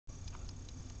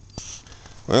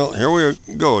Well, here we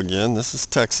go again. This is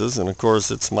Texas, and of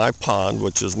course it's my pond,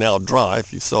 which is now dry.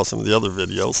 If you saw some of the other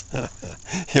videos,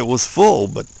 it was full,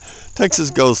 but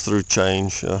Texas goes through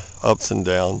change, ups and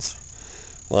downs.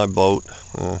 My boat,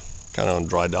 kind of on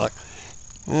dry dock.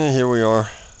 Here we are.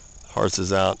 Horse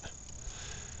is out.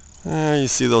 You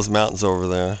see those mountains over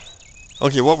there.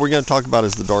 Okay, what we're going to talk about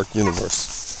is the dark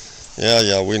universe.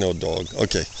 Yeah, we know, dog.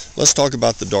 Okay, let's talk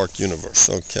about the dark universe.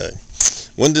 Okay.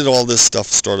 When did all this stuff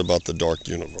start about the dark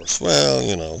universe? Well,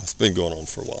 you know, it's been going on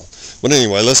for a while. But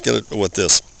anyway, let's get it with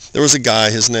this. There was a guy,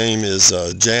 his name is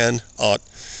Jan Oort,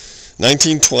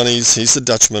 1920s. He's a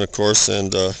Dutchman, of course,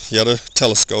 and he had a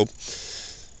telescope.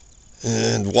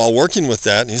 And while working with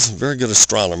that, he's a very good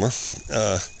astronomer,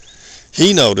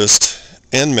 he noticed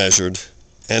and measured,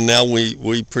 and now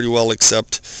we pretty well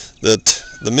accept that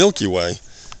the Milky Way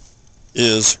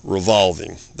is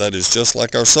revolving. That is just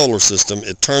like our solar system.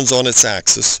 It turns on its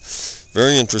axis.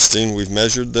 Very interesting. We've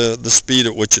measured the speed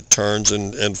at which it turns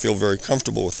and feel very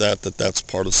comfortable with that's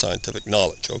part of scientific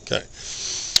knowledge. Okay.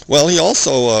 Well, he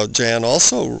also, Jan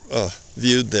also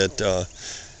viewed that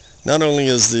not only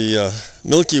is the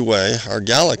Milky Way, our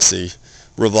galaxy,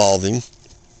 revolving,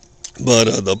 but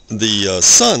the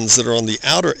suns that are on the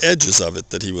outer edges of it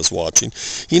that he was watching,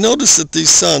 he noticed that these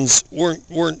suns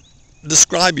weren't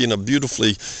describing a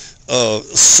beautifully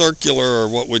circular, or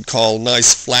what we'd call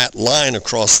nice flat line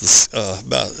across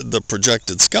the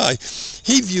projected sky.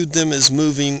 He viewed them as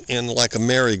moving in like a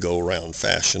merry-go-round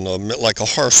fashion, like a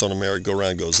horse on a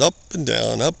merry-go-round goes up and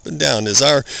down as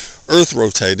our Earth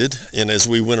rotated and as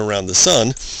we went around the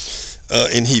sun.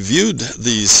 And he viewed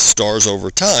these stars over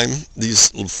time,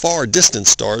 these far distant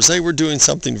stars. They were doing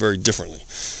something very differently.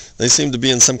 They seemed to be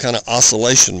in some kind of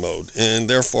oscillation mode, and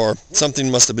therefore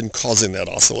something must have been causing that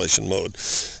oscillation mode.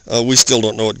 We still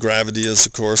don't know what gravity is,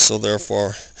 of course, so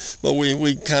therefore, but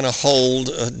we kind of hold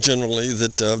generally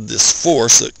that this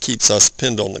force that keeps us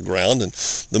pinned on the ground, and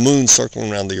the moon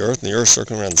circling around the earth and the earth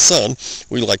circling around the sun,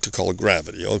 we like to call it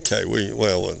gravity. Okay,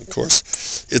 well, of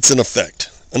course, it's an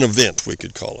effect, an event, we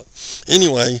could call it.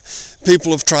 Anyway,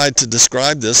 people have tried to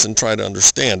describe this and try to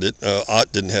understand it.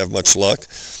 Oort didn't have much luck.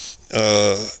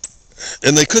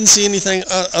 And they couldn't see anything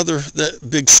other than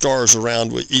big stars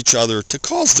around with each other to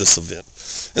cause this event.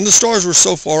 And the stars were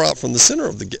so far out from the center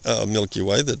of the Milky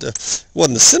Way that it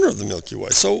wasn't the center of the Milky Way.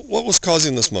 So what was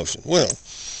causing this motion? Well,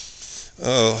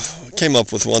 came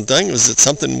up with one thing. It was that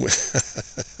something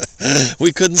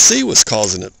we couldn't see was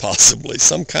causing it, possibly.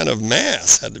 Some kind of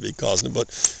mass had to be causing it,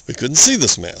 but we couldn't see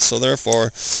this mass. So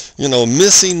therefore, you know,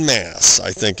 missing mass, I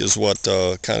think, is what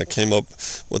kind of came up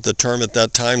with the term at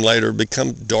that time, later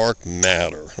become dark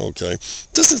matter. Okay,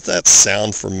 doesn't that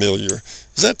sound familiar?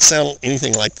 Does that sound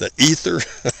anything like the ether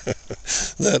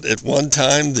that at one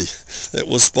time that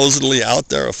was supposedly out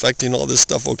there affecting all this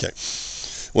stuff? Okay.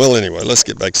 Well, anyway, let's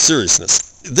get back to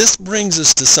seriousness. This brings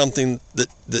us to something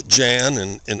that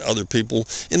Jan and other people,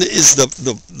 and it is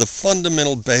the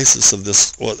fundamental basis of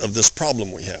this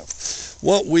problem we have.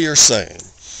 What we are saying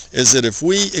is that if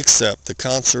we accept the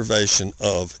conservation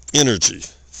of energy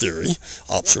theory,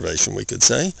 observation we could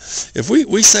say, if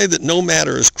we say that no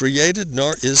matter is created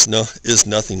nor is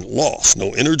nothing lost,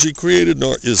 no energy created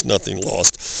nor is nothing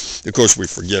lost. Of course, we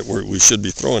forget we should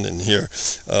be throwing in here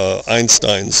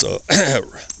Einstein's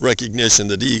recognition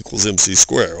that E equals mc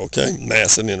squared. Okay,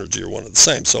 mass and energy are one and the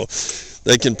same, so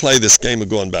they can play this game of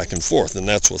going back and forth, and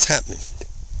that's what's happening.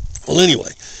 Well,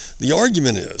 anyway, the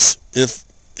argument is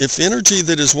if energy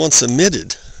that is once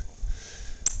emitted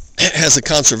has a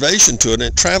conservation to it, and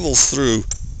it travels through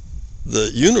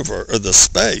the universe or the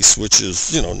space, which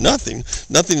is, you know, nothing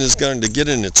is going to get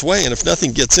in its way, and if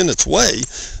nothing gets in its way,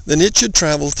 then it should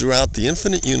travel throughout the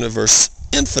infinite universe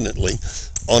infinitely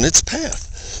on its path.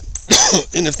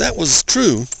 And if that was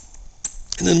true,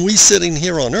 then we sitting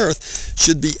here on Earth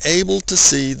should be able to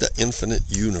see the infinite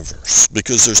universe,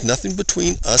 because there's nothing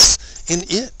between us and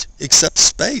it except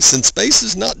space, and space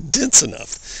is not dense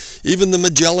enough. Even the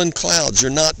Magellan clouds are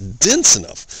not dense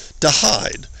enough to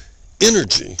hide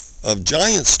energy of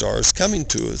giant stars coming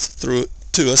to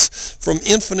us from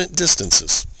infinite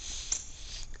distances.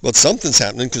 But something's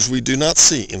happening, because we do not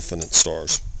see infinite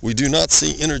stars. We do not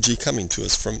see energy coming to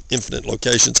us from infinite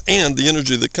locations, and the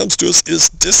energy that comes to us is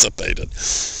dissipated.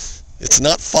 It's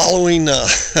not following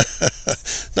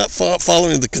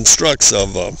following the constructs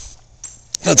of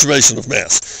conservation of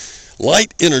mass.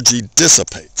 Light energy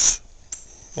dissipates.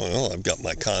 Well, I've got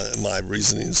my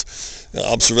reasonings,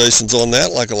 observations on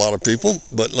that, like a lot of people,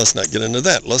 but let's not get into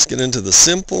that. Let's get into the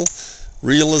simple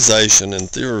realization and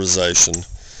theorization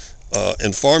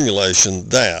and formulation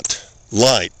that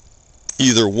light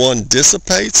Either one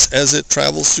dissipates as it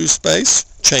travels through space,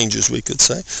 changes we could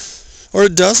say, or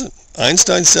it doesn't.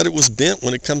 Einstein said it was bent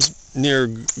when it comes near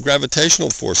gravitational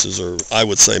forces, or I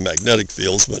would say magnetic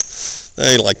fields, but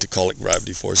they like to call it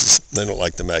gravity forces. They don't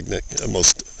like the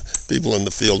most people in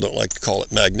the field don't like to call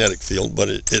it magnetic field, but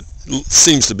it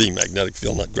seems to be magnetic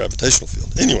field, not gravitational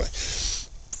field. Anyway,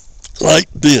 light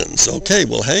bends. Okay,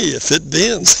 well, hey, if it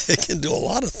bends, it can do a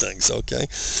lot of things, okay?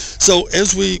 So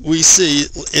as we see,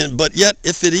 but yet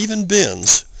if it even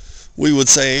bends, we would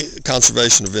say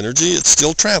conservation of energy, it's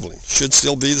still traveling. Should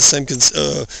still be the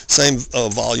same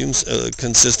volumes,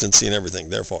 consistency and everything.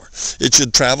 Therefore, it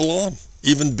should travel on,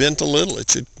 even bent a little.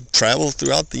 It should travel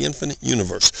throughout the infinite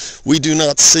universe. We do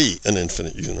not see an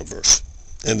infinite universe,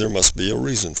 and there must be a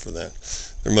reason for that.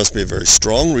 There must be a very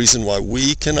strong reason why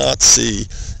we cannot see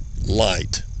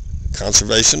light,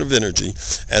 conservation of energy,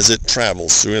 as it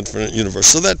travels through infinite universe.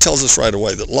 So that tells us right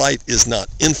away that light is not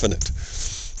infinite.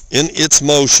 In its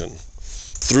motion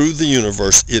through the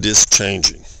universe, it is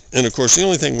changing. And of course, the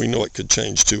only thing we know it could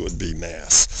change to would be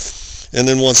mass. And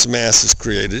then once mass is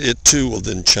created, it too will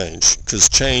then change, because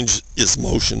change is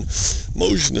motion.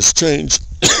 Motion is change.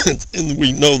 And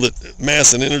we know that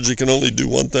mass and energy can only do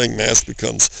one thing. Mass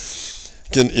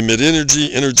can emit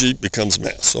energy, energy becomes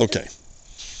mass. Okay.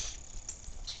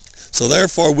 So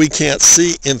therefore, we can't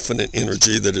see infinite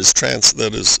energy that is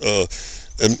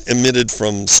emitted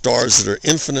from stars that are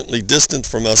infinitely distant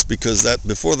from us, because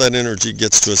before that energy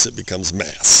gets to us, it becomes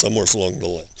mass somewhere along the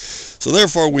line. So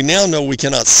therefore, we now know we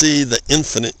cannot see the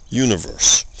infinite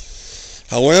universe.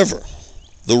 However,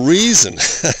 the reason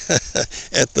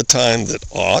at the time that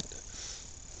Oort,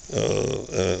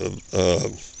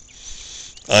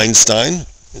 Einstein,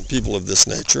 and people of this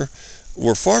nature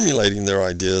were formulating their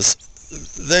ideas,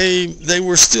 they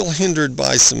were still hindered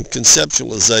by some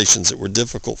conceptualizations that were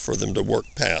difficult for them to work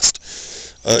past.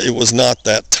 It was not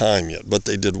that time yet, but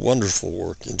they did wonderful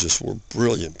work and just were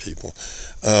brilliant people.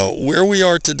 Where we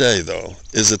are today, though,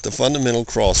 is at the fundamental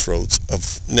crossroads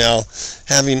of now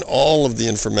having all of the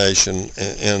information,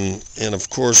 and of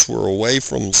course we're away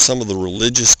from some of the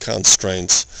religious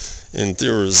constraints and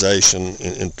theorization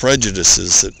and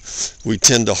prejudices that we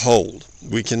tend to hold.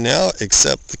 We can now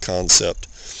accept the concept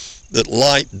that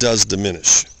light does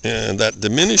diminish, and that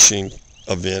diminishing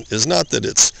event is not that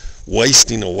it's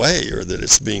wasting away or that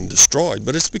it's being destroyed,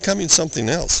 but it's becoming something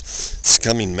else. It's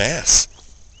becoming mass.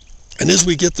 And as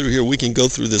we get through here, we can go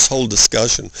through this whole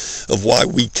discussion of why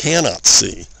we cannot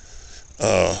see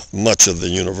much of the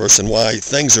universe and why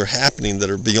things are happening that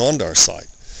are beyond our sight.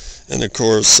 And of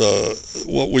course,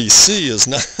 what we see is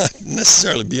not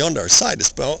necessarily beyond our sight,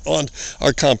 it's beyond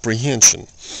our comprehension.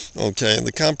 Okay, and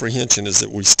the comprehension is that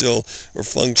we still are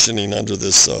functioning under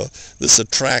this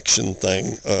attraction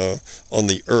thing on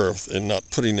the Earth and not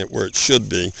putting it where it should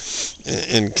be,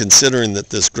 and considering that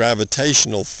this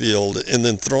gravitational field and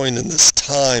then throwing in this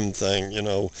time thing,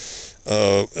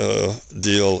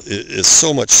 deal is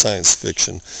so much science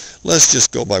fiction. Let's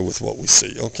just go by with what we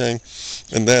see, okay?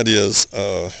 And that is,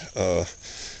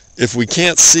 if we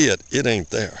can't see it, it ain't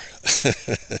there.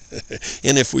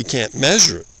 And if we can't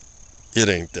measure it, it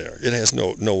ain't there. It has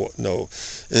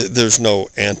there's no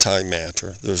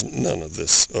antimatter. There's none of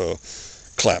this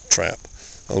claptrap,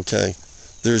 okay?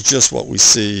 There's just what we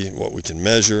see, what we can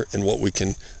measure, and what we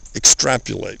can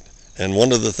extrapolate. And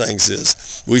one of the things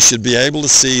is we should be able to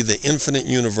see the infinite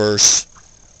universe,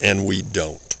 and we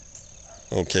don't.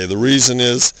 Okay, the reason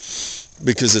is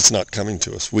because it's not coming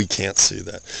to us. We can't see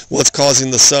that. What's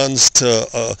causing the suns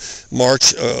to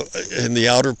march in the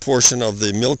outer portion of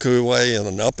the Milky Way in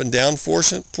an up and down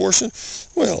portion?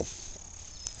 Well,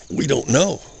 we don't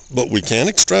know. But we can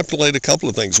extrapolate a couple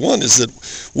of things. One is that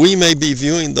we may be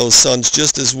viewing those suns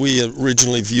just as we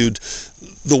originally viewed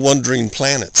the wandering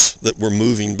planets that were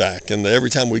moving back. And every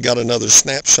time we got another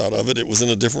snapshot of it, it was in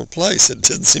a different place. It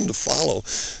didn't seem to follow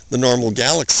the normal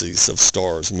galaxies of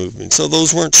stars moving. So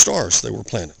those weren't stars, they were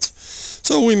planets.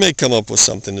 So we may come up with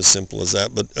something as simple as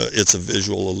that, but it's a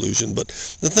visual illusion. But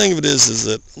the thing of it is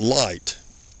that light,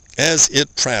 as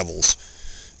it travels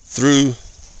through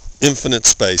infinite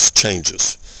space,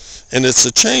 changes. And it's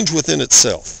a change within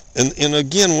itself. And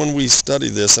again, when we study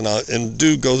this, and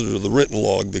do go to the written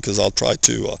log, because I'll try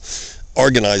to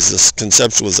organize this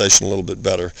conceptualization a little bit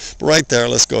better. But right there,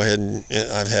 let's go ahead and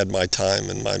I've had my time,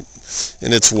 and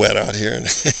it's wet out here, and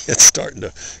it's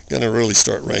gonna really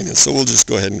start raining. So we'll just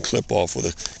go ahead and clip off with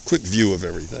a quick view of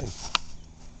everything.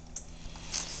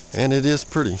 And it is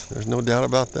pretty. There's no doubt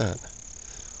about that.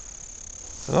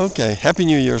 Okay, Happy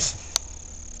New Year's.